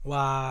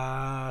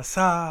What's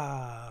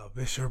up?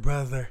 It's your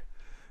brother,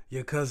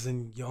 your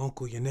cousin, your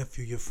uncle, your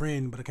nephew, your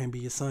friend, but I can't be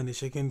your son. It's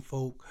your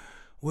kinfolk,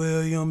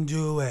 William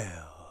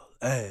Jewell,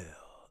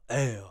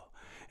 L.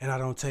 And I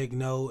don't take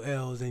no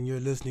L's, and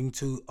you're listening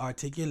to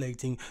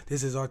Articulating.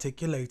 This is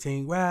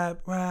Articulating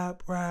rap.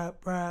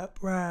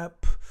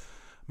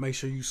 Make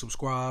sure you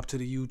subscribe to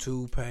the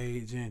YouTube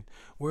page, and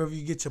wherever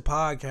you get your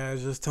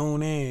podcast, just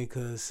tune in,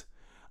 because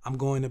I'm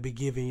going to be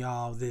giving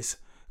y'all this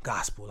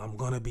gospel. I'm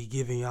going to be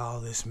giving y'all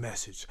this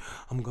message.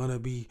 I'm going to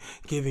be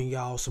giving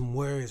y'all some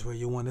words where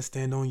you want to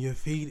stand on your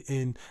feet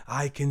and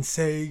I can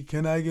say,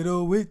 can I get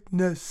a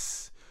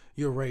witness?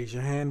 You'll raise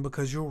your hand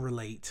because you'll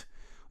relate.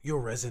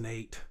 You'll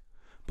resonate.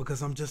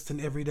 Because I'm just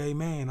an everyday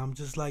man. I'm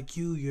just like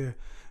you. You're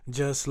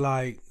just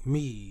like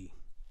me,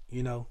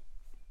 you know.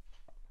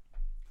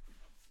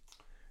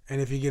 And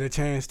if you get a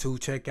chance to,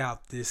 check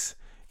out this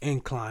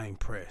Incline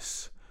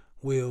Press,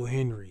 Will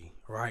Henry,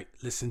 right?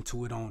 Listen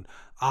to it on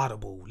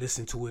Audible,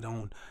 listen to it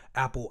on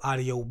Apple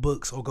Audio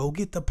Books, or go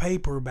get the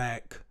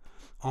paperback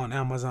on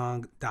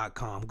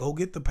Amazon.com. Go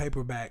get the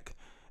paperback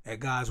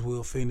at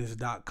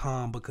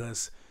guyswillfitness.com,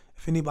 because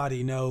if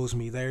anybody knows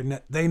me,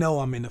 they know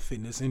I'm in the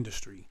fitness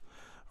industry,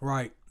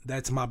 right?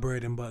 That's my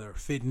bread and butter.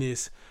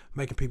 Fitness,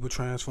 making people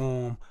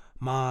transform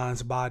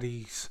minds,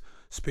 bodies,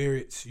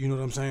 spirits, you know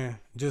what I'm saying?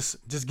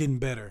 Just getting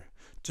better,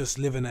 just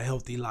living a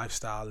healthy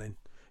lifestyle, and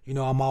you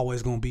know I'm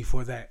always going to be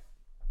for that.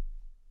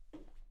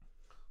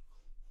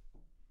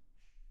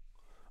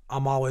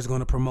 I'm always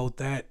going to promote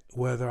that,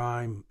 whether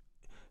I'm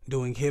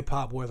doing hip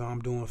hop, whether I'm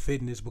doing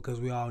fitness,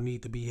 because we all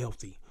need to be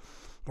healthy,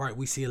 right?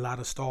 We see a lot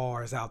of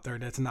stars out there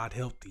that's not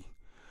healthy,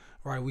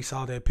 right? We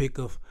saw that pic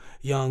of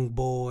young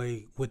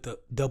boy with a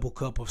double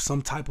cup of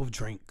some type of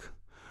drink,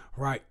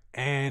 right?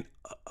 And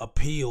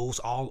appeals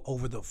all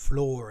over the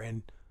floor,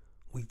 and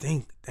we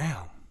think,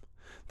 damn,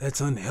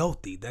 that's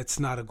unhealthy. That's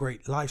not a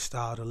great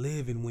lifestyle to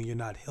live in when you're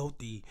not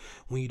healthy,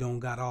 when you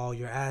don't got all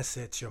your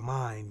assets, your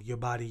mind, your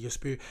body, your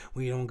spirit,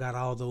 when you don't got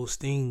all those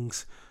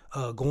things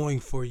going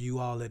for you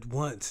all at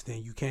once,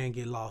 then you can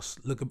get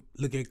lost. Look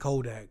at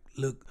Kodak.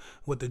 Look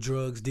what the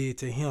drugs did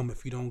to him.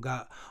 If you don't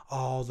got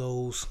all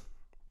those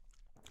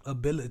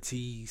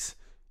abilities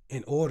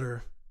in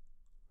order,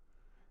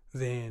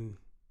 then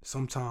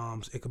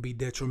sometimes it could be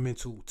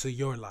detrimental to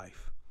your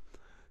life,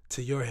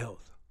 to your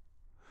health.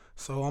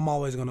 So I'm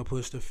always going to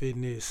push the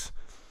fitness,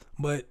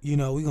 but you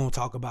know, we're going to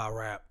talk about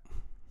rap.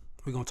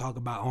 We're going to talk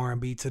about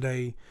R&B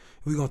today.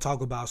 We're going to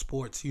talk about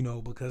sports, you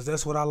know, because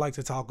that's what I like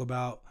to talk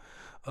about.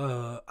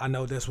 I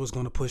know that's what's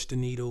going to push the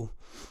needle.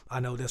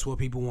 I know that's what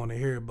people want to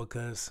hear,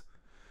 because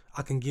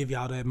I can give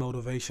y'all that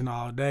motivation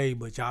all day,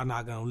 but y'all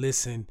not going to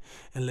listen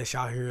unless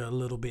y'all hear a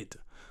little bit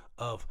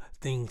of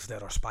things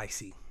that are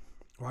spicy,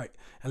 right?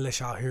 Unless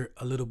y'all hear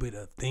a little bit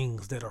of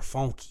things that are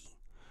funky,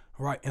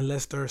 right?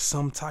 Unless there's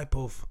some type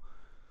of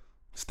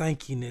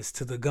stankiness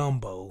to the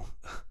gumbo,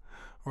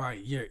 right?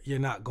 You're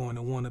not going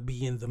to want to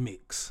be in the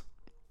mix.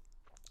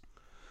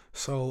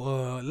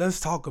 So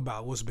let's talk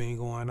about what's been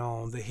going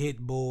on. The Hit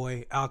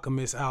Boy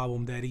Alchemist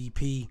album, that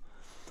EP.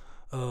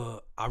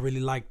 I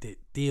really liked it.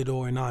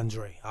 Theodore and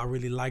Andre. I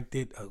really liked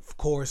it, of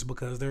course,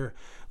 because they're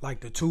like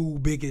the two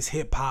biggest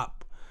hip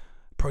hop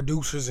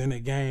producers in the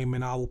game,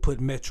 and I will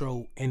put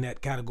Metro in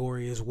that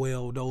category as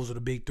well. Those are the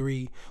big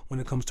three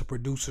when it comes to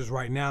producers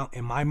right now,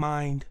 in my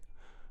mind.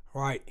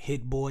 Right,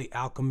 Hit Boy,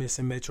 Alchemist,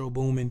 and Metro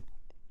Boomin.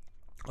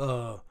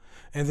 And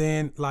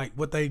then like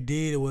what they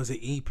did, it was an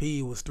EP.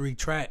 It was 3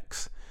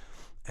 tracks,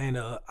 and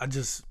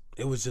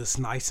it was just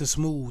nice and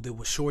smooth. It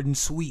was short and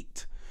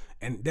sweet,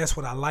 and that's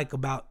what I like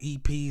about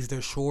EPs.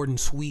 They're short and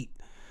sweet.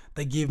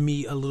 They give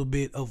me a little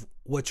bit of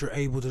what you're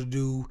able to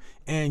do,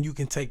 and you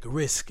can take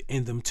risk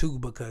in them too,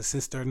 because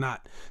since they're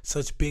not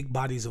such big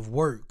bodies of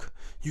work,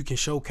 you can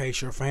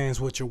showcase your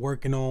fans what you're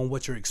working on,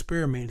 what you're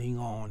experimenting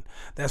on.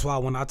 That's why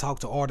when I talk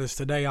to artists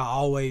today, I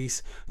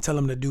always tell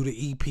them to do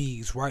the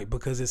EPs, right?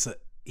 Because it's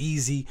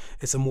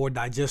a more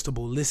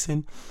digestible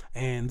listen,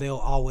 and they'll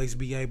always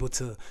be able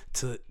to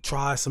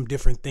try some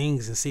different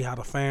things and see how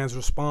the fans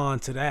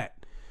respond to that.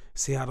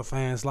 See how the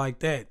fans like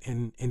that,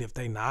 and if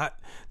they not,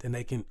 then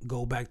they can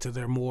go back to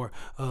their more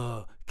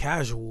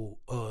casual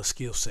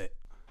skill set.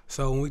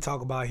 So when we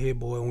talk about Hit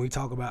Boy, when we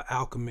talk about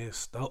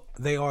Alchemist,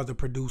 they are the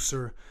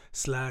producer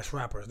 /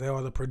 rappers. They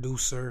are the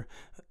producer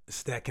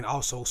that can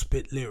also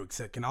spit lyrics,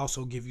 that can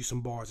also give you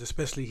some bars,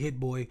 especially Hit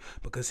Boy,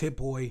 because Hit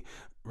Boy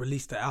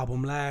released the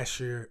album last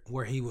year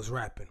where he was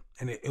rapping,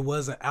 and it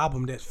was an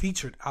album that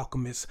featured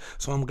Alchemist.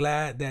 So I'm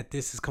glad that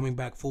this is coming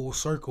back full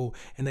circle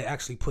and they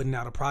actually putting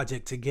out a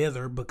project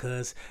together,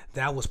 because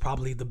that was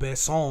probably the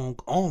best song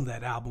on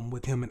that album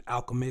with him and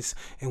Alchemist.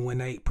 And when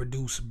they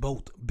produced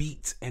both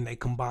beats and they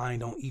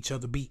combined on each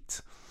other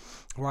beats,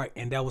 right?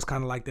 And that was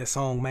kind of like that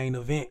song Main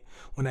Event,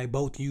 when they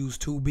both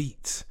used 2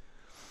 beats.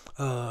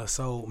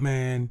 So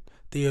man,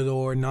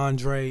 Theodore and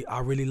Andre,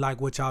 I really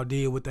like what y'all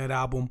did with that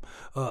album.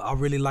 I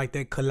really like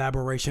that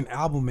collaboration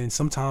album, and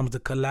sometimes the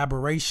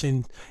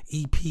collaboration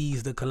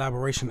EPs, the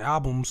collaboration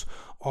albums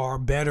are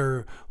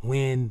better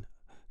when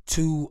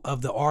 2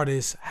 of the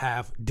artists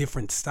have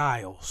different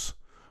styles,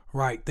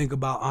 right? Think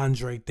about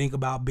Andre, think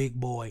about Big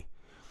Boy,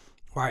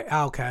 right?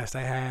 Outkast,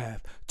 they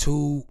have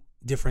two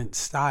different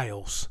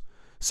styles.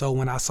 So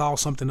when I saw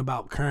something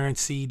about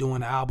Currency doing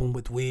an album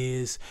with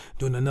Wiz,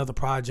 doing another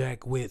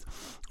project with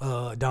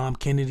Dom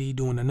Kennedy,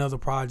 doing another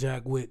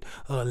project with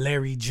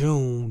Larry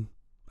June,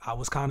 I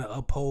was kind of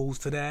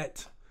opposed to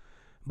that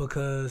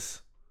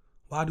because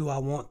why do I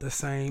want the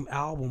same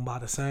album by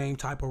the same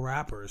type of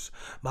rappers,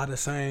 by the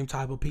same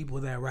type of people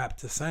that rap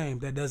the same?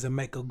 That doesn't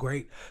make a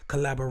great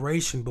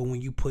collaboration. But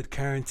when you put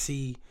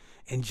Currency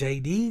and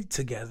JD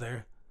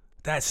together,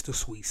 that's the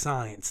sweet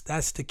science.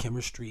 That's the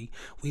chemistry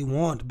we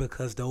want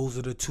because those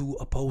are the two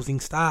opposing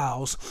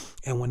styles.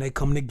 And when they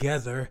come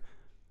together,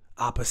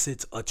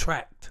 opposites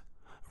attract,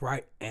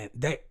 right? And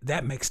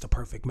that makes the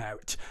perfect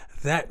marriage.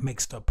 That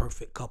makes the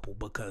perfect couple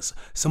because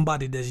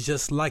somebody that's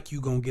just like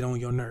you gonna get on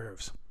your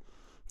nerves.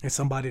 And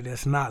somebody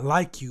that's not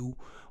like you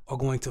are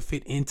going to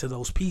fit into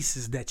those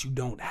pieces that you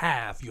don't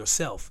have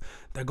yourself.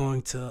 They're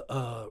going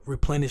to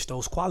replenish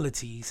those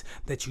qualities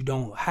that you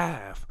don't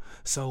have.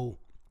 So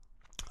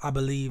I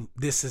believe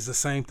this is the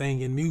same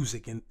thing in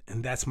music, and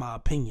that's my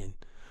opinion,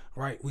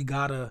 right? We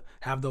gotta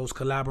have those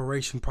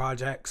collaboration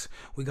projects.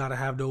 We gotta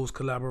have those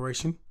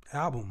collaboration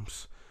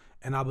albums.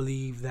 And I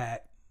believe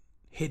that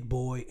Hit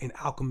Boy and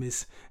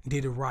Alchemist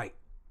did it right,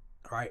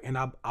 right? And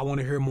I want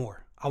to hear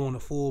more. I want a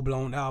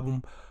full-blown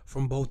album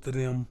from both of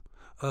them.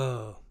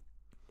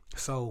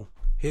 So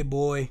Hit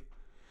Boy,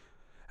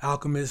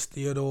 Alchemist,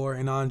 Theodore,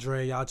 and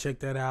Andre, y'all check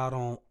that out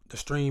on the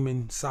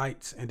streaming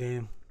sites, and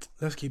then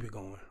let's keep it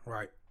going,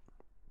 right?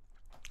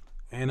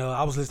 And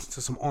I was listening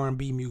to some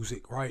R&B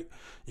music, right?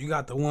 You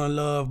got the One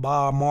Love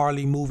Bob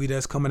Marley movie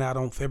that's coming out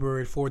on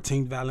February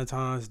 14th,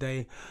 Valentine's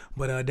Day.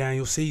 But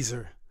Daniel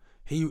Caesar,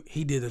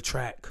 he did a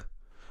track,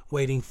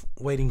 Waiting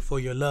for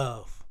Your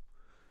Love.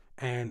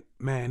 And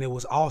man, it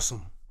was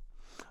awesome.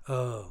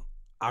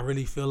 I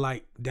really feel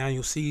like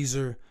Daniel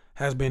Caesar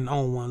has been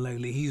on one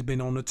lately. He's been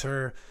on the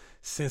tour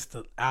since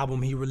the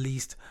album he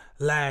released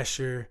last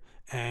year.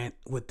 And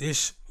with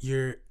this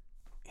year,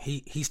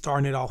 He's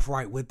starting it off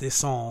right with this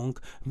song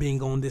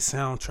being on this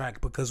soundtrack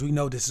because we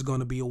know this is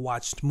going to be a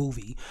watched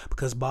movie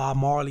because Bob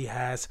Marley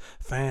has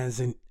fans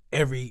in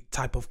every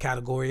type of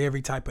category,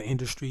 every type of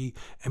industry,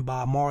 and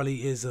Bob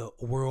Marley is a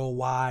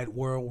worldwide,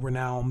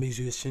 world-renowned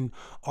musician,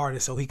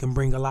 artist, so he can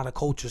bring a lot of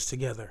cultures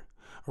together,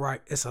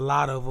 right? It's a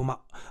lot of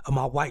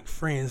my white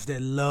friends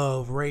that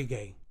love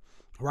reggae,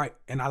 right?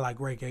 And I like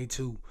reggae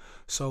too.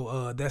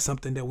 So that's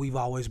something that we've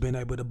always been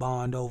able to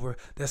bond over.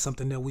 That's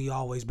something that we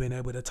always been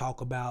able to talk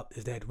about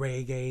is that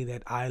reggae,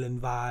 that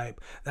island vibe,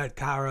 that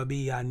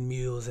Caribbean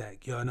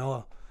music, you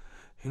know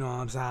what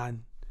I'm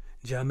saying?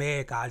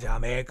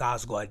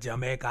 Jamaica's good.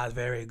 Jamaica's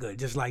very good.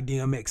 Just like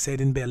DMX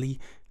said in Belly.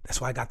 That's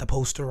why I got the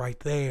poster right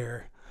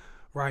there,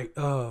 right?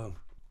 But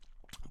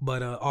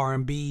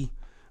R&B,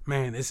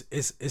 man,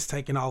 it's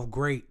taking off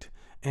great.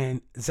 And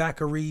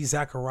Zachary,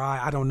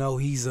 I don't know,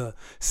 he's a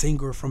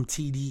singer from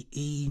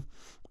TDE.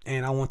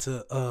 And I want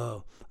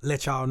to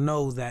let y'all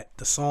know that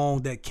the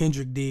song that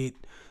Kendrick did,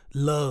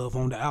 Love,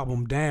 on the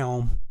album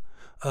Down,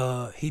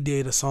 he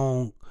did a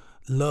song,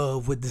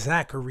 Love, with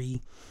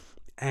Zachary.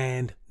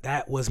 And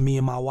that was me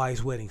and my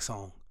wife's wedding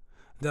song.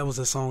 That was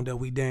a song that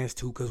we danced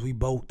to because we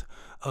both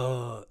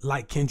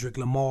like Kendrick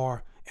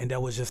Lamar. And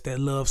that was just that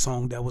love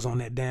song that was on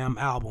that damn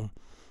album.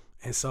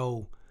 And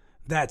so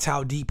that's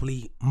how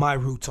deeply my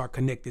roots are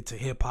connected to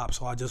hip hop.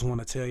 So I just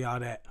want to tell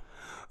y'all that.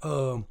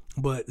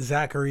 But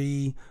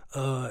Zachary,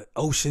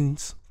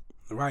 Oceans,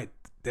 right?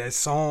 That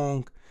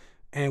song,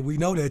 and we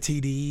know that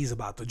TDE is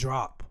about to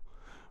drop,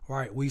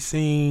 right? We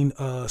seen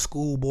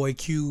Schoolboy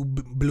Q,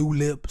 Blue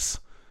Lips.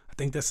 I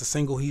think that's the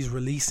single he's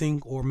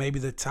releasing, or maybe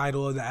the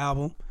title of the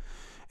album.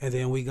 And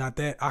then we got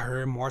that. I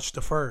heard March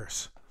the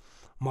 1st.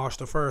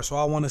 So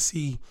I want to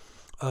see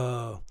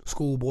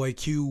Schoolboy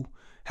Q.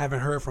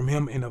 Haven't heard from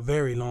him in a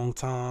very long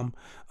time,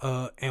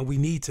 and we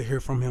need to hear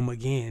from him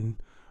again,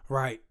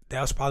 right?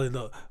 That's probably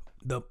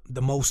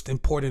the most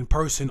important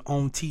person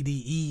on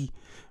TDE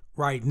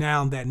right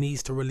now that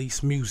needs to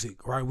release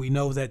music, right? We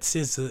know that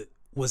SZA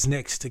was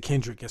next to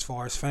Kendrick as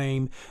far as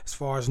fame, as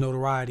far as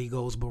notoriety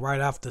goes, but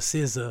right after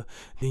SZA,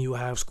 then you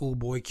have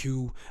Schoolboy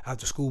Q.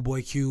 After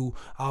Schoolboy Q,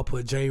 I'll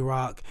put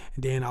J-Rock,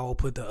 and then I will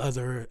put the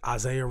other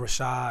Isaiah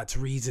Rashad's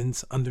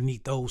Reasons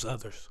underneath those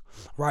others,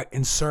 right?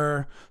 And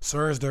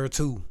Sir's there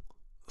too.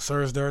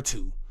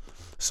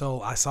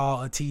 So I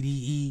saw a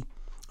TDE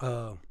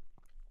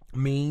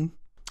meme.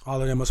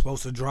 All of them are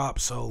supposed to drop,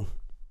 so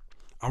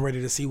I'm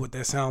ready to see what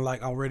that sound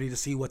like. I'm ready to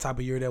see what type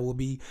of year that will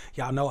be.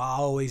 Y'all know I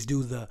always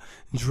do the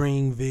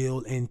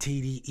Dreamville and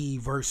TDE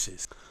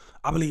verses.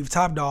 I believe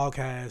Top Dog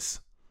has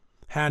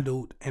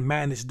handled and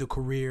managed the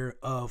career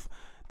of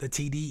the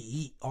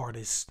TDE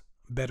artists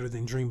better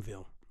than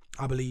Dreamville.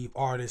 I believe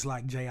artists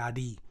like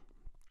JID.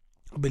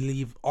 I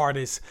believe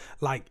artists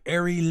like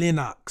Ari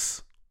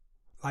Lennox.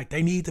 Like,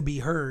 they need to be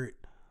heard.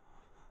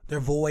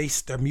 Their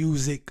voice, their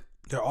music,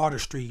 their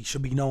artistry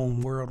should be known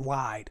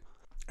worldwide.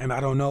 And I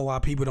don't know why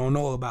people don't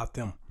know about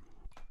them.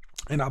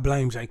 And I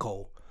blame J.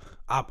 Cole.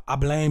 I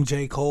blame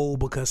J. Cole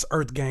because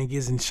Earth Gang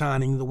isn't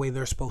shining the way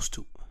they're supposed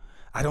to.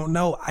 I don't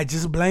know. I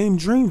just blame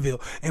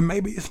Dreamville. And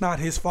maybe it's not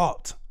his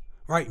fault.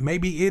 Right?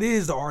 Maybe it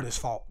is the artist's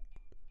fault.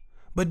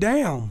 But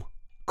damn,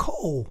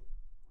 Cole.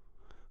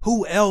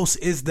 Who else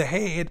is the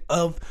head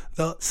of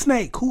the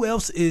snake? Who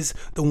else is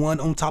the one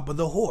on top of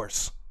the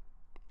horse?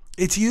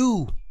 It's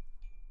you.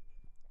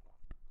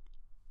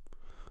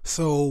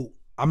 So,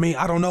 I mean,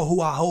 I don't know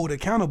who I hold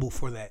accountable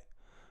for that.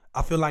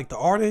 I feel like the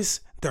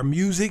artists, their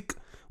music,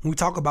 when we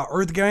talk about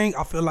Earth Gang,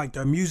 I feel like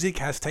their music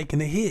has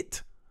taken a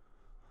hit.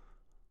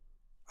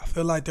 I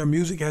feel like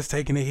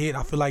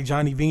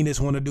Johnny Venus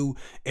want to do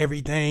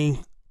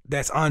everything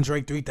that's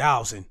Andre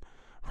 3000,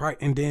 right?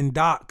 And then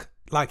Doc,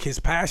 like his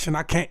passion,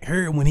 I can't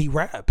hear it when he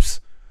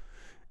raps.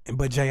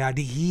 But JID,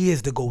 he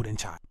is the golden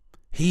child.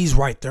 He's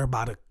right there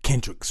by the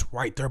Kendricks,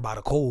 right there by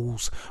the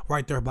Coles,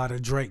 right there by the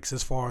Drakes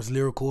as far as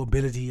lyrical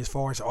ability, as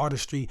far as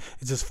artistry,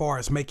 as far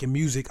as making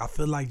music. I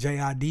feel like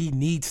JID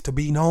needs to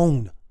be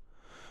known.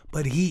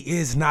 But he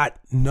is not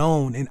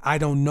known, and I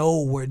don't know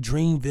where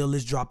Dreamville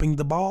is dropping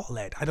the ball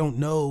at. I don't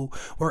know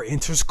where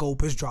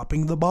Interscope is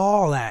dropping the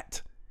ball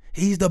at.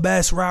 He's the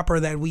best rapper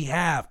that we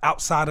have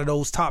outside of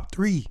those top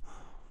three.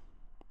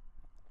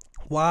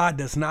 Why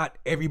does not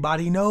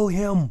everybody know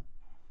him?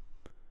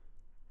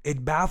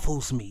 It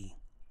baffles me.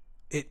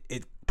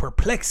 It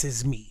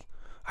perplexes me.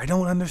 I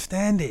don't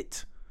understand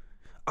it.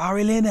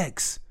 Ari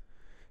Lennox,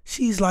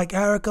 she's like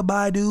Erykah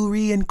Badu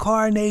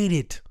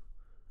reincarnated.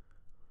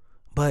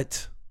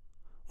 But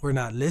we're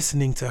not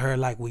listening to her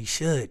like we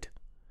should.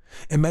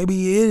 And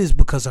maybe it is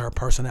because of her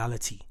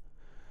personality.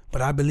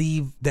 But I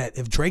believe that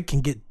if Drake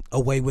can get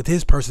away with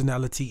his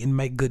personality and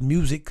make good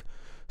music,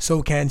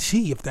 so can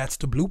she. If that's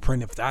the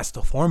blueprint, if that's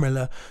the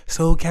formula,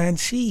 so can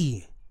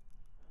she.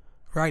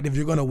 Right? If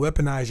you're going to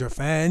weaponize your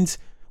fans,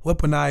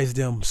 weaponize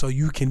them so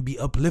you can be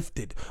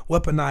uplifted.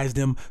 Weaponize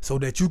them so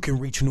that you can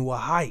reach newer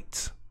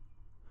heights.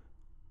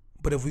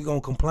 But if we're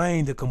going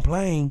to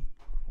complain,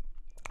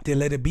 then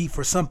let it be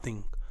for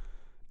something.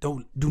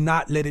 Do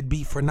not let it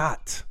be for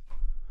naught.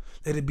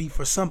 Let it be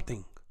for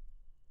something.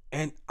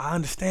 And I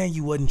understand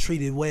you wasn't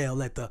treated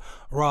well at the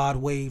Rod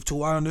Wave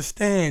tour. I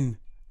understand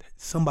that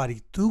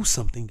somebody threw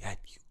something at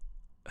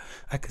you.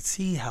 I could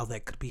see how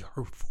that could be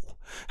hurtful,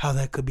 how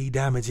that could be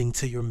damaging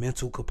to your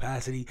mental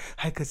capacity.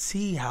 I could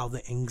see how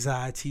the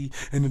anxiety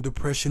and the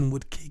depression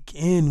would kick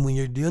in when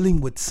you're dealing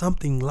with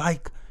something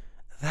like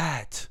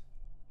that.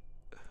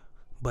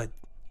 But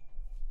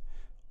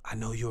I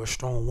know you're a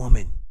strong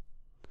woman.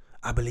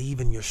 I believe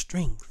in your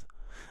strength.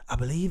 I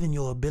believe in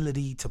your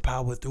ability to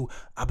power through.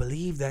 I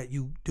believe that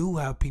you do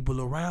have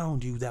people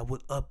around you that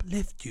would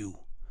uplift you.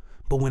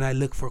 But when I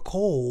look for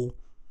Cole,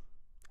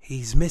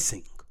 he's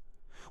missing.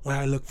 When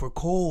I look for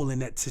Cole in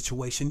that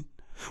situation,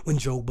 when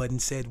Joe Budden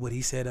said what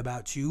he said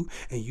about you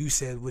and you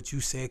said what you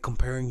said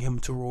comparing him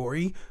to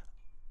Rory,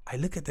 I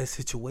look at that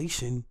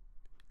situation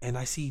and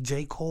I see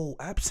J. Cole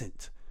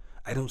absent.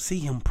 I don't see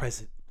him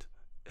present.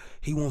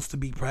 He wants to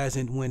be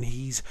present when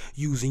he's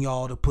using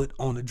y'all to put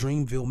on a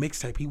Dreamville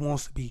mixtape. He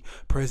wants to be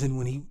present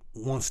when he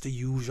wants to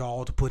use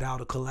y'all to put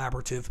out a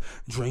collaborative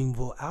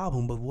Dreamville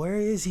album. But where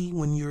is he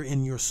when you're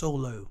in your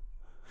solo?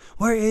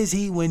 Where is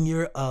he when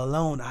you're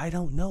alone? I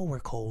don't know where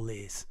Cole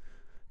is.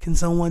 Can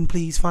someone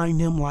please find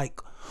him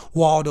like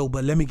Waldo?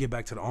 But let me get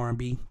back to the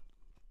R&B.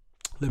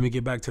 Let me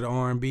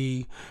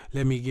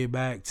get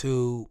back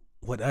to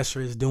what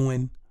Usher is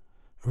doing.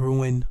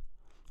 Ruin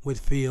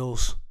with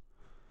Feels.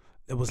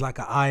 It was like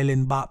an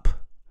island bop,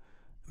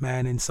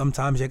 man. And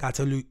sometimes you got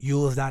to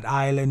use that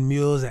island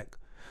music,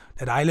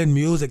 that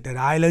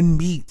island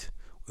beat.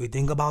 We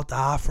think about the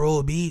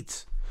Afro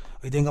beats.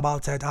 We think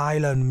about that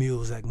island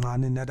music,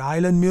 man. And that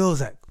island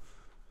music,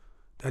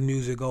 that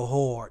music go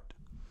hard.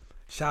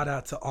 Shout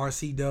out to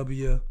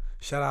RCW.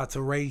 Shout out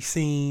to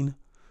Racine.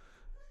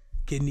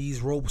 Getting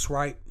these ropes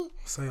right.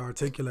 Say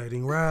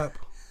articulating rap.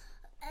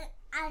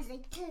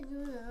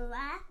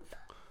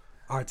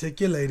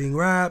 Articulating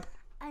rap.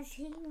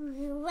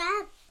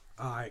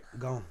 Alright,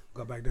 go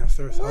back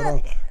downstairs. Hold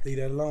on. Leave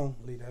that alone.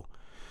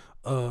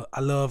 I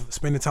love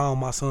spending time with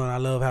my son. I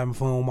love having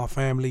fun with my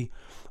family.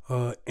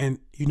 And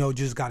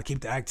just gotta keep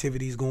the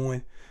activities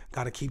going.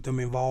 Gotta keep them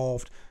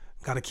involved.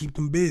 Gotta keep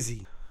them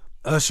busy.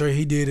 Usher,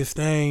 he did his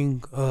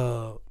thing.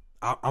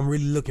 I'm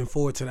really looking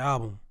forward to the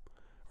album.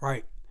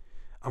 Right?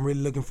 I'm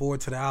really looking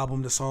forward to the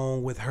album, the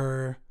song with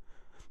her.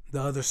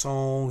 The other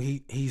song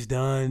he's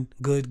done,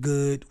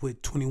 Good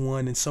with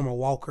 21 and Summer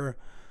Walker.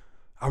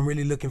 I'm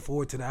really looking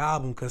forward to the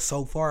album because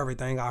so far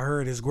everything I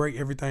heard is great.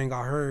 Everything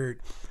I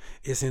heard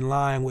is in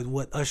line with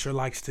what Usher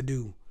likes to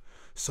do.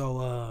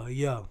 So,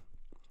 yeah.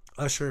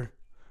 Usher,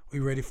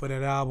 we ready for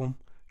that album.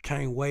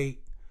 Can't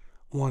wait.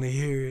 Want to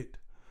hear it.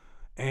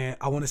 And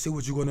I want to see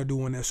what you're going to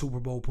do in that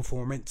Super Bowl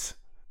performance.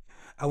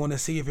 I want to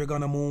see if you're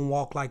going to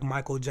moonwalk like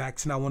Michael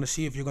Jackson. I want to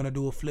see if you're going to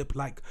do a flip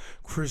like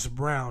Chris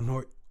Brown.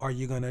 Or are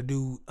you going to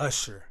do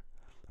Usher?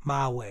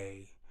 My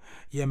Way.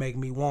 You make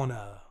me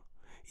wanna.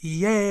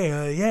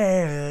 Yeah.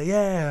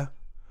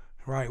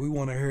 Right, we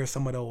want to hear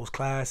some of those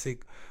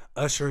classic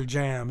Usher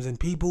jams. And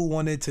people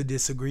wanted to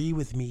disagree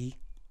with me.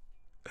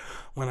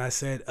 when I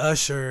said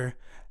Usher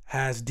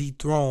has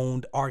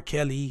dethroned R.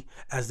 Kelly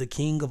as the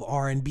king of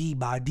R&B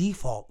by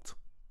default.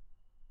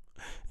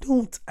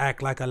 Don't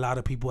act like a lot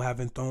of people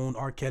haven't thrown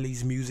R.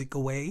 Kelly's music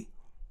away.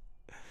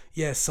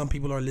 Yes, some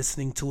people are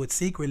listening to it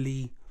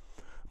secretly,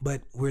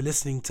 but we're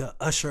listening to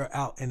Usher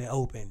out in the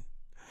open.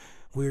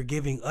 We're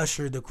giving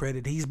Usher the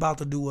credit. He's about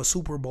to do a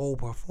Super Bowl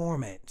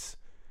performance.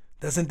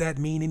 Doesn't that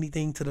mean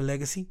anything to the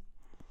legacy?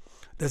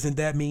 Doesn't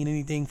that mean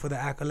anything for the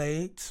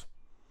accolades?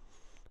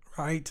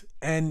 Right?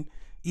 And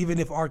even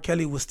if R.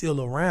 Kelly was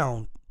still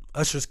around,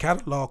 Usher's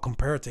catalog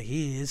compared to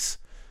his,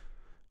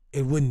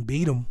 it wouldn't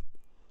beat him,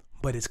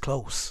 but it's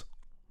close.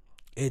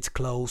 It's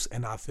close,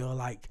 and I feel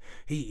like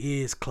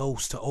he is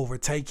close to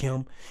overtake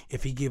him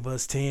if he give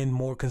us 10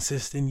 more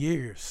consistent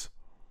years.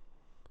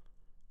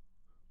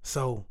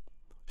 So,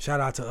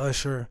 shout out to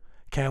Usher.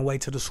 Can't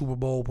wait to the Super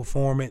Bowl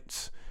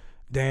performance.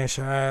 Dance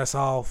your ass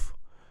off.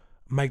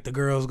 Make the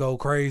girls go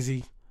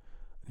crazy.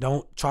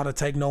 Don't try to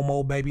take no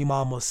more baby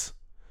mamas,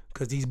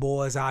 because these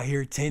boys out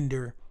here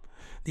tender.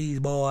 These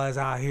boys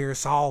out here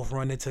soft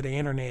running to the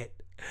internet.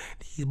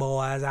 These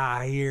boys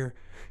out here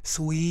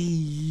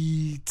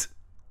sweet.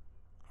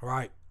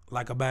 Right?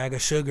 Like a bag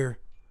of sugar.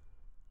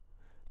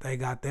 They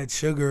got that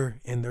sugar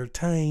in their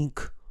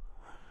tank.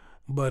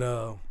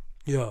 But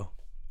yeah,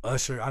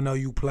 Usher, I know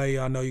you play,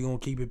 I know you're gonna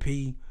keep it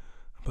P,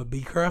 but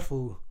be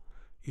careful,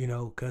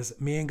 cause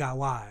men got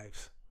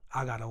wives.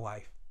 I got a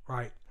wife,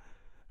 right?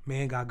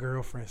 Men got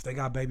girlfriends, they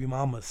got baby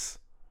mamas.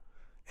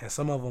 And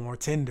some of them are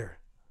tender.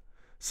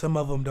 Some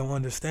of them don't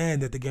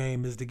understand that the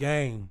game is the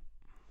game.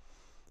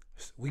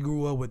 We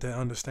grew up with that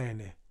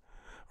understanding,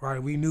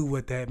 right? We knew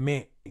what that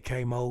meant,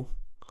 K-Mo.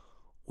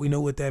 We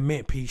know what that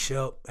meant,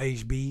 P-Shep,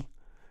 HB,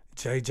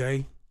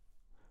 JJ.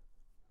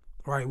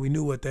 Right, we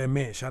knew what that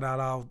meant. Shout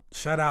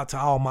out to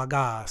all my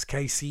guys,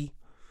 KC.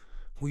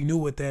 We knew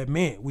what that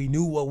meant. We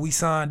knew what we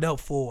signed up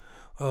for.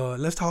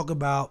 Let's talk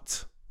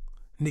about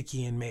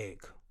Nicki and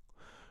Meg.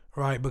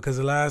 Right, because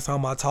the last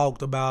time I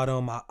talked about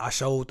them, I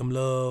showed them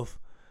love.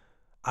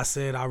 I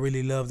said I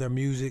really love their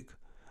music.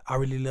 I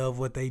really love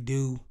what they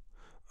do.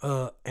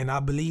 And I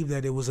believe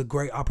that it was a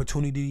great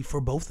opportunity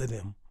for both of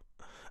them.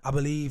 I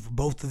believe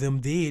both of them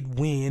did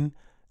win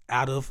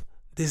out of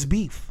this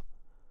beef.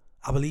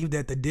 I believe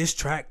that the diss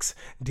tracks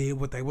did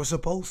what they were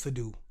supposed to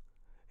do.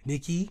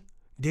 Nicki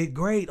did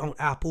great on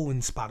Apple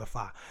and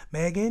Spotify.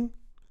 Megan,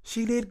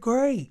 she did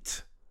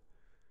great.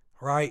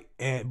 Right?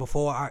 And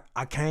before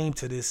I came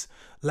to this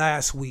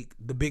last week,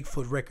 the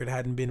Bigfoot record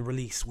hadn't been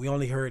released. We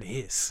only heard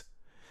his.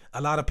 A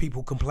lot of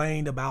people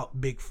complained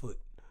about Bigfoot.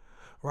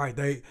 Right?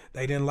 They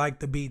didn't like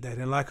the beat. They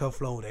didn't like her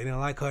flow. They didn't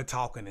like her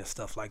talking and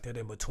stuff like that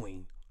in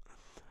between.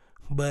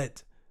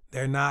 But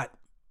they're not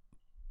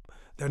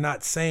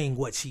saying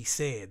what she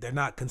said. They're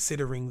not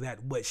considering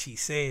that what she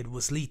said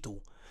was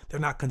lethal. They're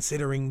not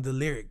considering the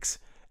lyrics.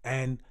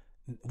 And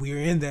we're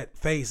in that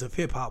phase of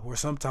hip hop where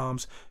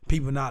sometimes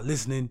people not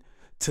listening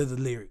to the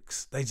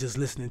lyrics. They just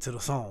listening to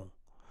the song.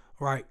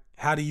 Right?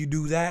 How do you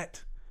do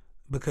that?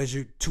 Because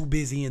you're too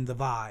busy in the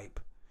vibe.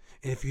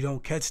 And if you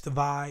don't catch the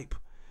vibe,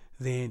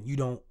 then you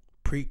don't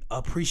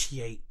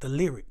appreciate the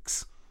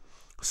lyrics.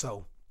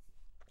 So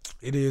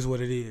it is what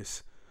it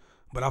is.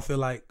 But I feel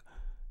like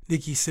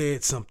Nicki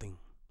said something.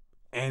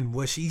 And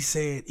what she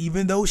said,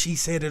 even though she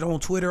said it on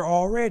Twitter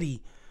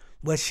already,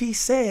 what she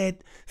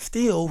said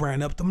still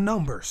ran up them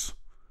numbers.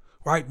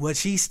 Right? What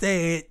she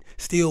said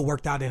still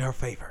worked out in her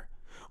favor.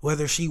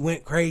 Whether she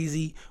went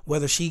crazy,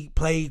 whether she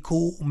played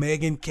cool,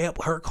 Megan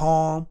kept her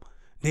calm,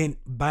 then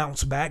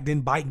bounced back,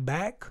 then bite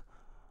back.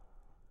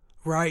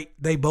 Right?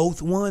 They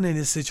both won in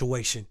this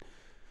situation.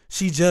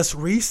 She just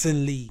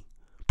recently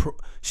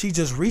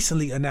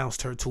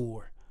announced her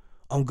tour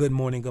on Good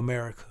Morning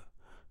America,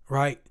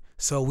 right?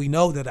 So we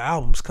know that the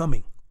album's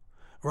coming,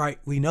 right?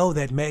 We know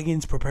that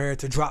Megan's prepared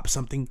to drop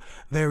something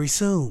very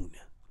soon.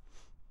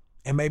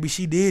 And maybe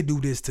she did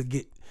do this to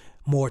get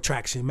more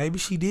traction. Maybe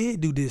she did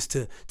do this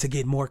to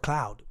get more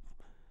clout.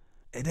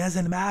 It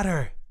doesn't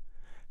matter.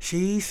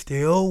 She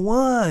still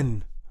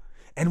won.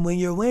 And when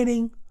you're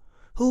winning,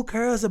 who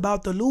cares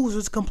about the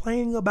losers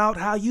complaining about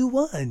how you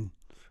won?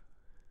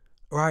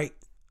 Right?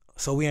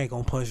 So we ain't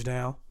gonna punch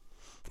down.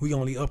 We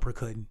only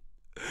uppercutting.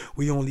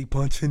 We only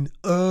punching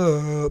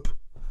up.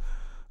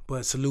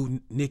 But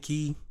salute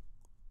Nicki.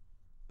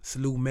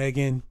 Salute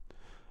Megan.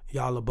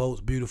 Y'all are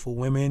both beautiful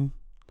women.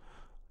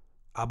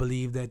 I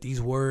believe that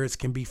these words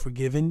can be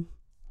forgiven.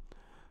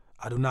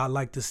 I do not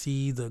like to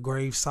see the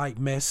gravesite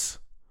mess.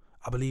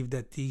 I believe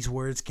that these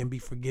words can be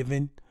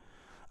forgiven.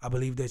 I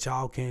believe that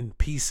y'all can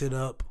piece it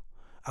up.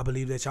 I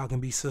believe that y'all can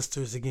be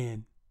sisters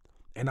again.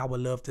 And I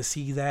would love to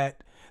see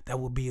that. That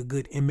would be a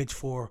good image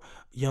for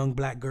young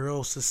black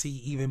girls to see,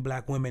 even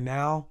black women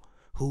now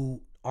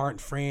who aren't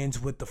friends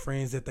with the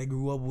friends that they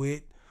grew up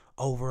with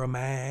over a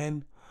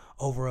man,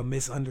 over a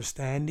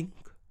misunderstanding,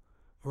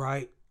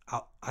 right?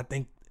 I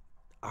think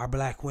our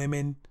black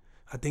women,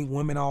 I think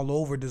women all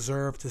over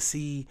deserve to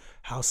see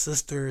how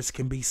sisters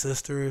can be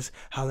sisters,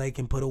 how they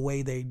can put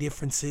away their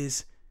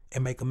differences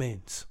and make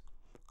amends.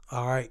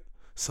 All right.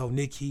 So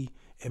Nicki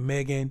And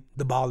Megan,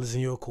 the ball is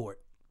in your court.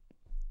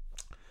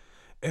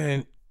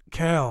 And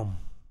Cam,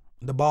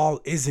 the ball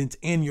isn't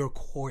in your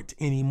court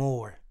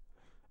anymore.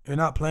 You're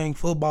not playing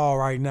football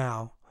right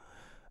now,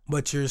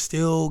 but you're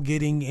still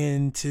getting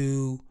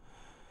into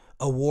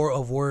a war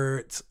of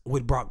words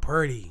with Brock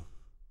Purdy.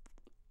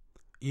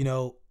 You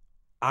know,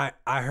 I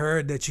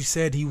heard that you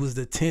said he was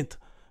the 10th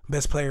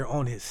best player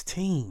on his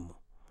team.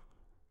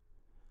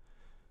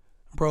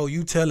 Bro,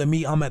 you telling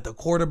me I'm at the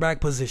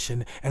quarterback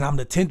position and I'm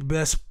the 10th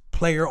best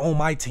player on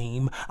my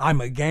team.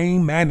 I'm a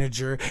game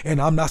manager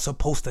and I'm not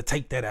supposed to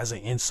take that as an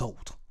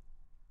insult.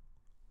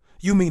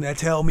 You mean to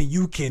tell me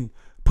you can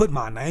put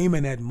my name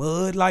in that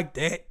mud like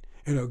that?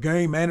 And a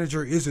game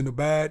manager isn't a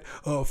bad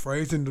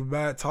phrase and a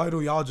bad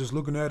title. Y'all just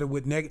looking at it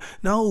with negative.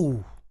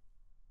 No.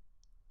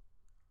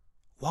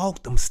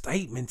 Walk them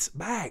statements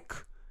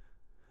back.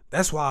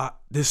 That's why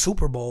this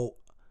Super Bowl,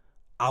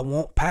 I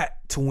want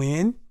Pat to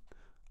win.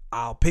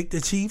 I'll pick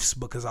the Chiefs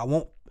because I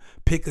won't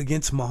pick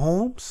against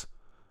Mahomes.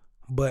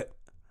 But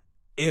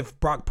if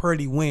Brock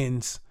Purdy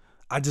wins,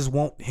 I just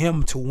want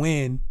him to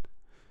win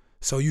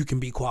so you can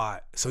be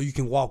quiet, so you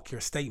can walk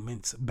your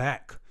statements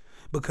back,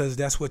 because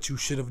that's what you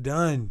should have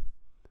done.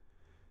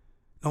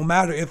 No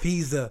matter if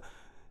he's the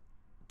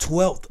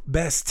 12th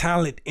best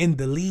talent in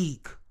the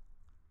league,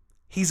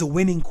 he's a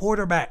winning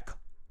quarterback.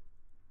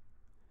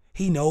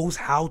 He knows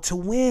how to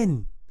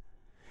win.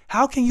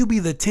 How can you be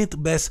the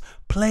 10th best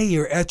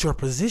player at your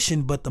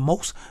position but the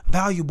most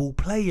valuable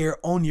player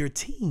on your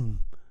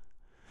team?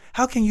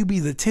 How can you be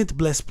the 10th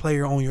best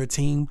player on your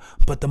team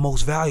but the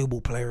most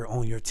valuable player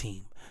on your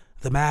team?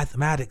 The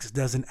mathematics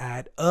doesn't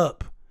add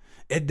up.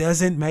 It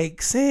doesn't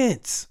make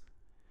sense.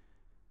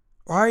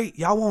 Right?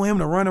 Y'all want him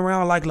to run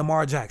around like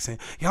Lamar Jackson.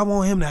 Y'all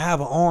want him to have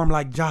an arm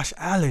like Josh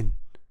Allen.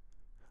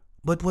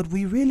 But what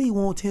we really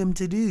want him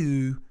to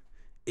do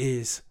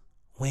is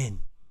win.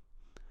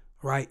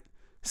 Right?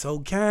 So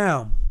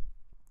Cam,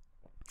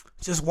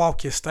 just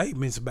walk your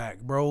statements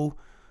back, bro.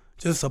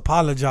 Just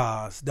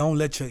apologize. Don't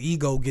let your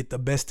ego get the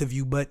best of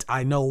you, but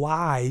I know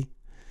why.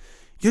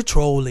 You're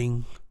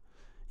trolling.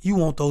 You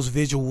want those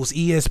visuals.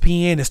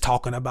 ESPN is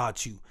talking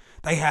about you.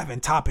 They having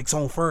topics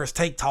on First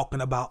Take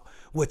talking about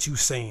what you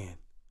saying.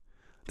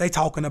 They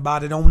talking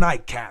about it on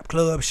Nightcap,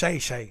 Club Shay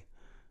Shay.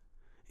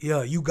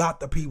 Yeah, you got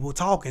the people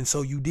talking,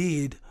 so you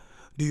did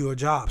do your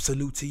job.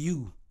 Salute to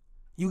you.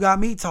 You got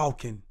me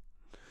talking.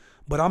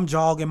 But I'm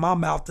jogging my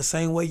mouth the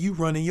same way you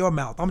running your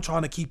mouth. I'm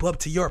trying to keep up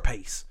to your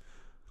pace.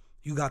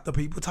 You got the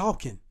people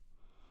talking.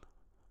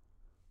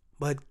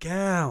 But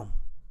Cam,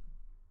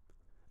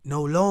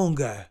 no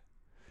longer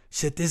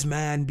should this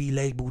man be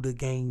labeled a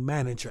game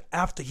manager.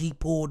 After he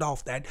pulled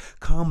off that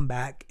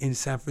comeback in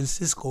San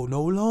Francisco,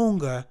 no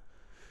longer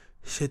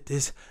should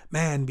this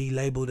man be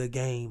labeled a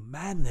game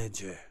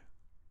manager.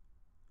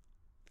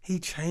 He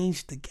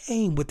changed the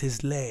game with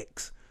his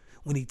legs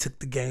when he took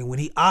the game, when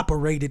he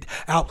operated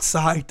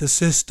outside the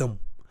system.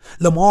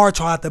 Lamar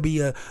tried to be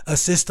a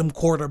system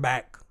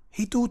quarterback.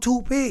 He threw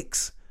 2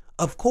 picks.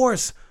 Of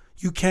course,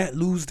 you can't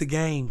lose the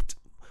game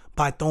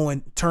by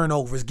throwing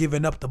turnovers,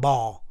 giving up the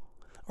ball.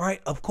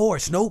 Right? Of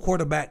course, no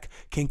quarterback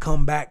can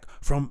come back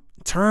from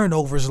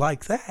turnovers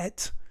like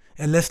that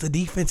unless the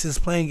defense is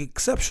playing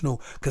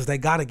exceptional, because they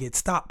got to get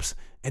stops.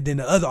 And then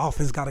the other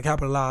offense got to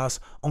capitalize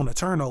on the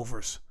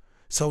turnovers.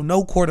 So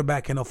no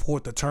quarterback can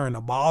afford to turn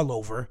the ball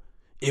over,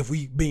 if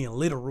we being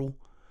literal.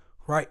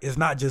 Right? It's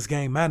not just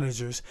game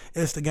managers.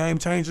 It's the game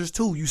changers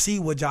too. You see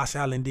what Josh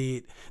Allen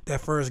did that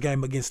first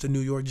game against the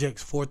New York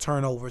Jets, 4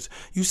 turnovers.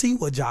 You see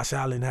what Josh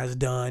Allen has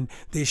done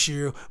this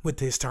year with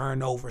his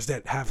turnovers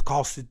that have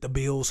costed the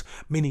Bills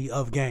many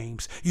of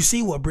games. You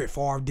see what Brett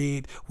Favre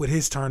did with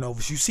his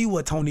turnovers. You see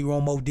what Tony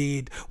Romo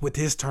did with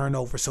his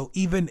turnovers. So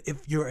even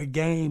if you're a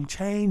game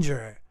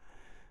changer,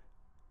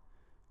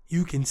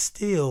 you can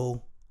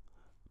still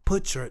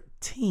put your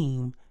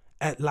team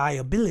at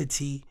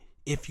liability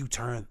if you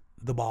turn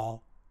the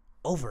ball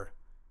over.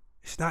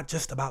 It's not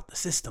just about the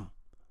system.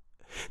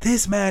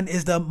 This man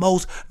is the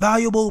most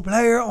valuable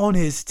player on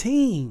his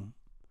team,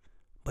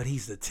 but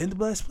he's the 10th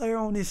best player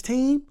on his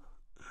team.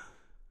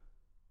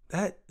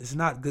 That is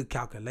not good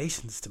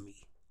calculations to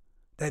me.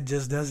 That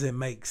just doesn't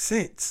make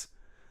sense.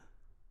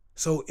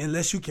 So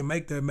unless you can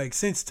make that make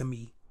sense to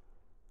me,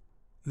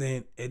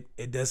 then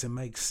it doesn't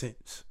make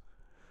sense.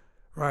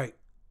 Right?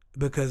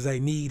 Because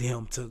they need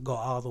him to go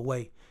all the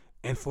way.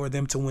 And for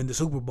them to win the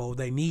Super Bowl,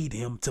 they need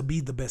him to be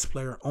the best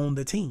player on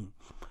the team.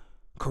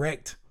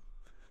 Correct?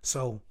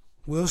 So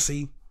we'll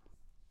see.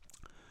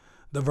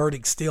 The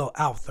verdict's still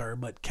out there,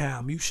 but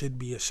Cam, you should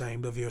be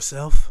ashamed of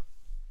yourself.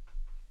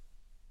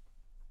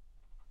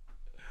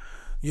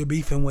 You're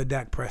beefing with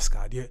Dak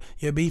Prescott.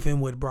 You're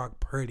beefing with Brock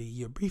Purdy.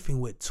 You're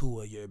beefing with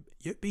Tua.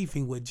 You're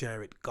beefing with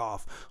Jared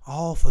Goff.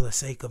 All for the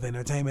sake of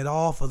entertainment.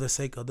 All for the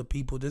sake of the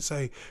people to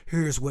say,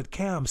 here's what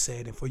Cam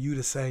said. And for you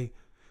to say,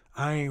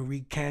 I ain't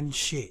recanting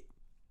shit.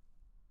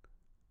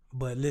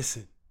 But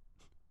listen,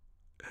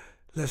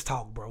 let's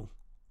talk, bro.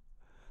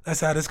 Let's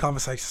have this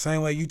conversation.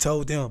 Same way you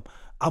told them.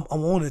 I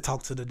want to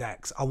talk to the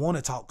Daks. I want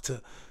to talk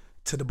to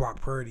the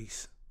Brock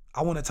Purdys.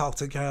 I want to talk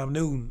to Cam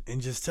Newton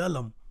and just tell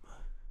him,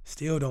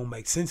 still don't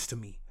make sense to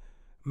me.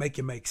 Make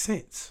it make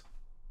sense.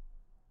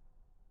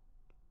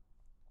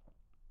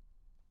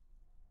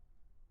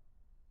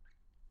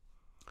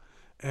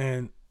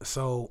 And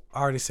so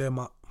I already said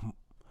my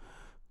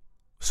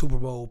Super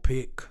Bowl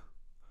pick,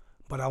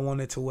 but I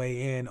wanted to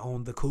weigh in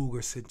on the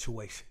Cougar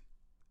situation.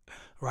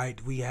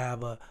 Right? We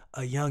have a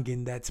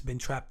youngin that's been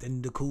trapped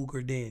in the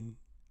Cougar den,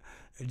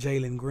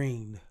 Jalen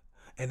Green,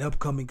 an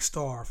upcoming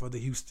star for the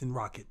Houston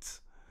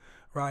Rockets.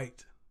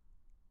 Right?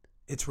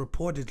 It's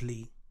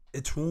reportedly,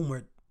 it's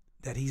rumored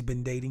that he's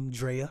been dating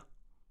Drea,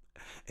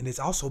 and it's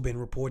also been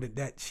reported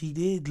that she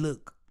did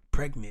look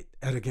pregnant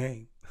at a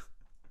game.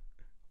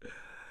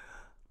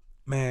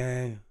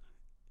 Man,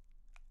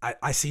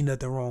 I see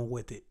nothing wrong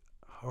with it.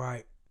 All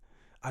right.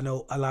 I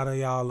know a lot of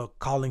y'all are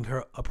calling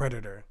her a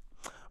predator,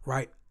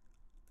 right?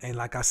 And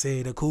like I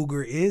said, a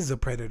cougar is a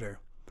predator.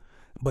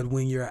 But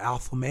when you're an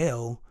alpha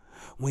male,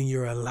 when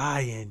you're a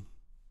lion,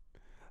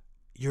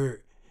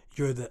 you're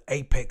you're the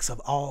apex of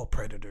all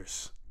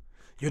predators.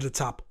 You're the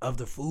top of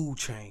the food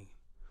chain.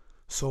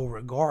 So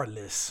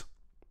regardless,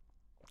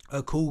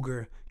 a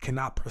cougar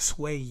cannot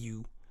persuade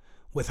you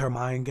with her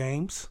mind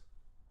games.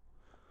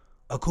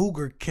 A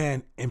cougar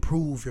can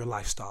improve your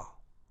lifestyle.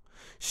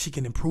 She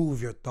can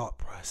improve your thought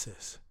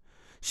process.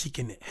 She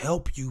can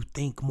help you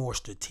think more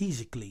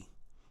strategically,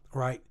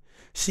 right?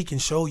 She can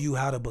show you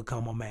how to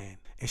become a man.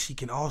 And she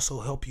can also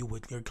help you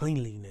with your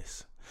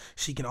cleanliness.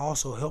 She can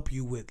also help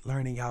you with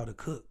learning how to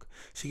cook.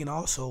 She can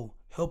also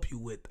help you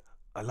with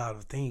a lot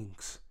of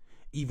things,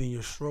 even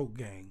your stroke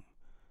game,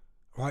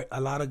 right?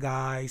 A lot of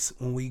guys,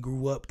 when we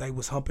grew up, they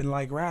was humping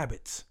like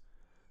rabbits.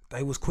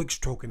 They was quick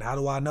stroking. How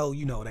do I know?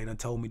 You know, they done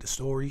told me the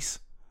stories.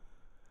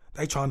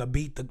 They trying to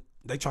beat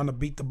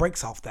the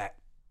brakes off that,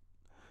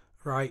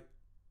 right?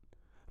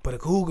 But a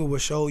cougar will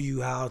show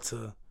you how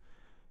to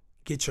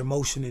get your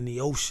motion in the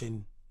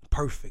ocean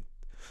perfect.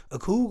 A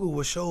cougar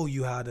will show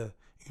you how to,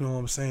 you know what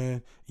I'm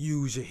saying,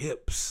 use your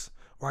hips,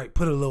 right?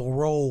 Put a little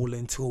roll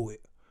into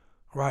it,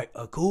 right?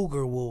 A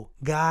cougar will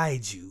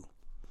guide you,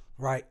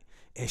 right?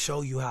 And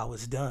show you how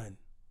it's done.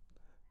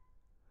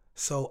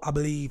 So I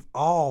believe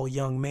all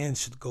young men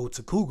should go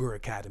to Cougar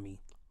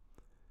Academy,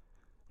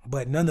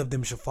 but none of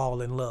them should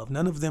fall in love.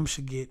 None of them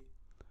should get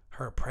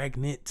her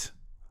pregnant,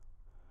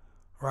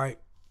 right?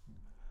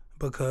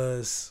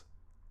 Because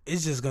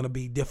it's just going to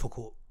be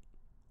difficult,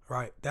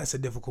 right? That's a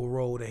difficult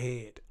road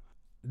ahead.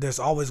 There's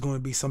always going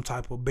to be some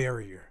type of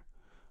barrier,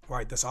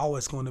 right? There's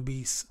always going to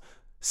be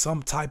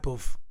some type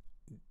of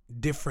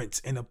difference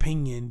in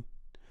opinion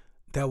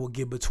that will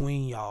get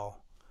between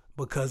y'all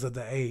because of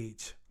the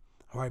age,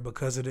 right?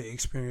 Because of the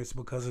experience,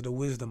 because of the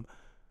wisdom,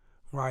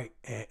 right?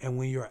 And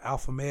when you're an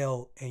alpha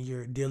male and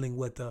you're dealing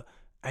with a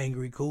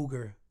angry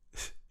cougar,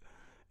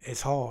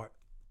 it's hard.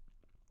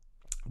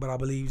 But I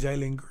believe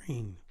Jalen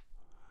Green,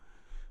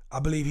 I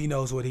believe he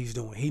knows what he's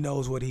doing. He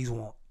knows what he's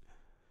want.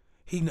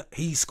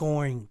 He's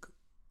scoring.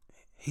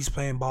 He's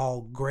playing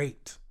ball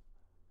great.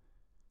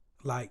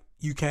 Like,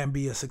 you can't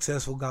be a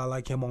successful guy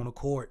like him on the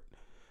court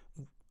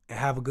and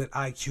have a good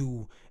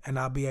IQ and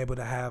not be able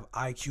to have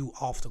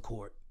IQ off the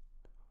court.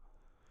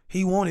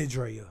 He wanted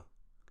Drea.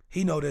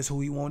 He know that's who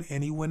he wanted,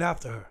 and he went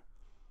after her.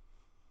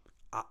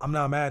 I'm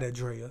not mad at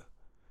Drea,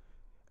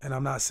 and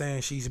I'm not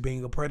saying she's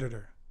being a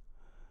predator.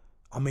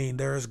 I mean,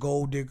 there's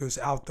gold diggers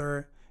out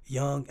there,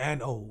 young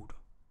and old.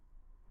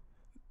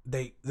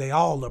 They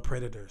all are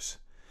predators.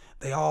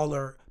 They all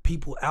are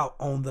people out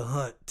on the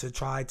hunt to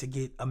try to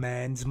get a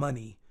man's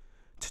money,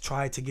 to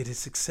try to get his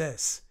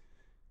success,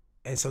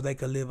 and so they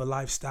can live a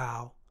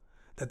lifestyle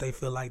that they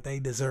feel like they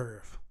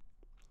deserve.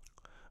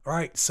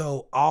 Right?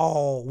 So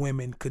all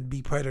women could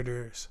be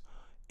predators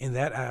in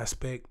that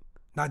aspect,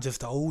 not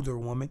just the older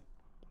woman.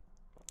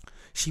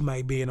 She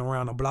might be in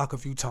around the block a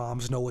few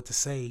times, know what to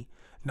say,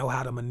 know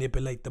how to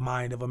manipulate the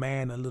mind of a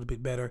man a little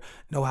bit better,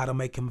 know how to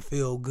make him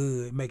feel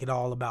good, make it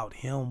all about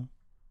him.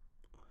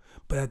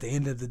 But at the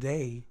end of the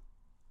day,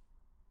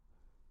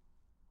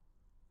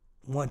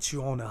 once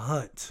you're on a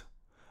hunt,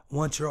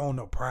 once you're on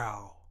the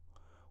prowl,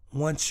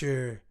 once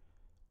you're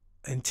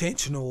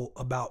intentional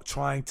about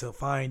trying to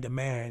find a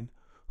man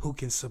who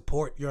can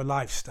support your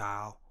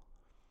lifestyle,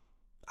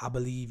 I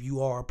believe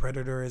you are a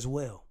predator as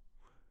well.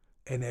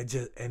 And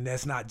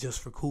that's not just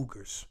for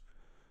cougars.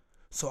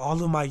 So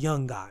all of my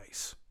young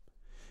guys,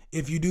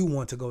 if you do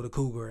want to go to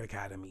Cougar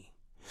Academy,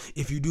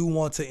 if you do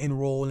want to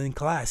enroll in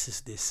classes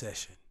this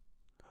session,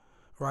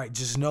 right,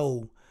 just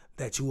know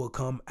that you will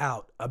come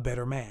out a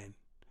better man.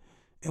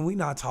 And we're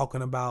not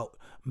talking about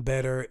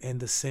better in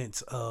the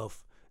sense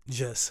of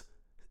just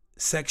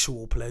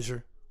sexual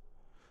pleasure.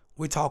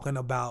 We're talking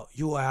about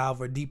you will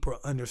have a deeper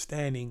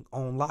understanding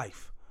on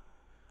life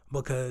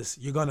because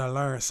you're going to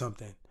learn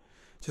something.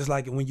 Just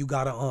like when you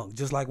got an unk,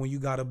 just like when you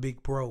got a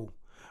big bro,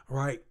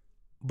 right?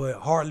 But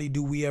hardly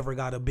do we ever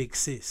got a big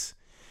sis.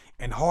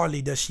 And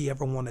hardly does she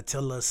ever want to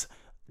tell us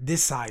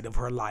this side of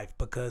her life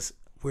because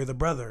we're the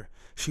brother.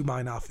 She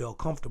might not feel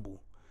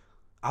comfortable.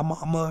 Our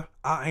mama,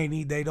 our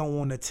auntie, they don't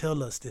want to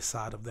tell us this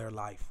side of their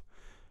life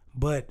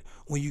But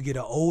when you get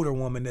an older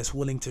woman that's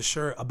willing to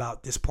share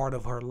about this part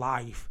of her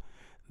life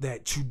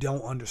that you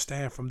don't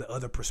understand from the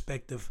other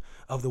perspective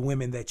of the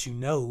women that you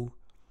know,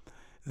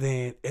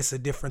 then it's a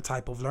different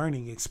type of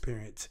learning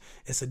experience.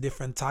 It's a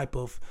different type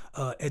of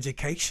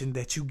education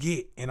that you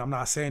get. And I'm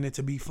not saying it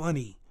to be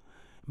funny,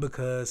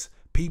 because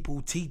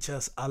people teach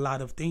us a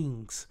lot of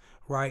things,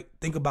 right?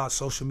 Think about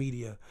social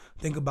media,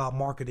 think about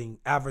marketing,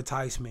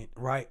 advertisement,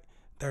 right?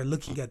 They're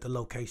looking at the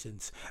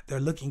locations, they're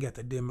looking at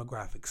the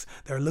demographics,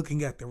 they're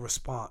looking at the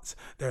response,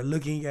 they're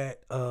looking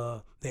at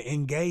the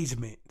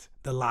engagement,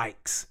 the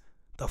likes,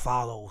 the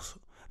follows.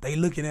 They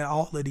looking at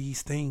all of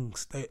these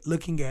things. They're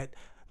looking at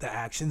the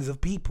actions of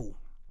people,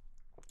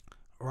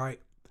 right?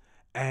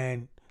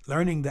 And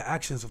learning the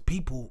actions of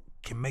people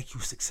can make you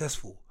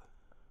successful,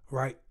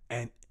 right?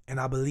 And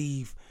I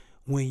believe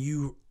when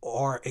you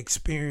are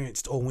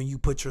experienced, or when you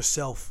put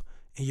yourself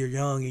and you're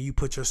young and you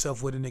put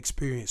yourself with an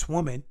experienced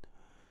woman,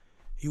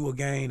 you will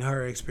gain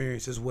her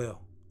experience as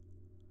well.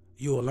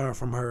 You will learn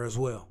from her as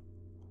well.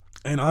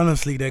 And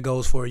honestly, that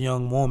goes for a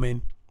young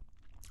woman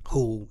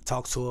who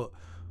talks to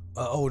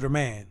a older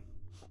man,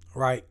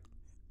 right?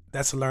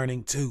 That's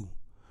learning too.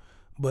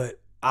 But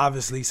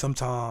obviously,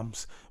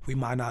 sometimes we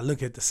might not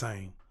look at the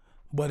same.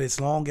 But as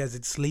long as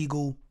it's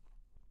legal,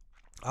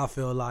 I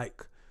feel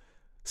like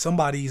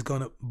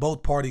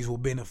both parties will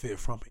benefit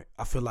from it.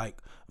 I feel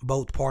like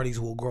both parties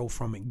will grow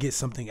from it, get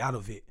something out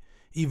of it.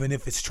 Even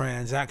if it's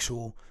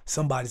transactional,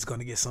 somebody's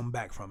gonna get something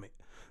back from it.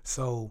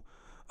 So,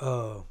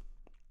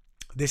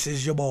 this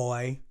is your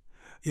boy,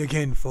 your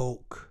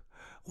kinfolk,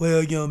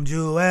 William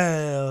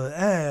Jewell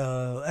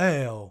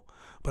L.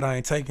 But I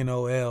ain't taking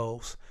no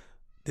L's.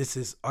 This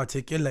is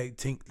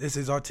articulating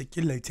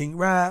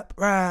rap.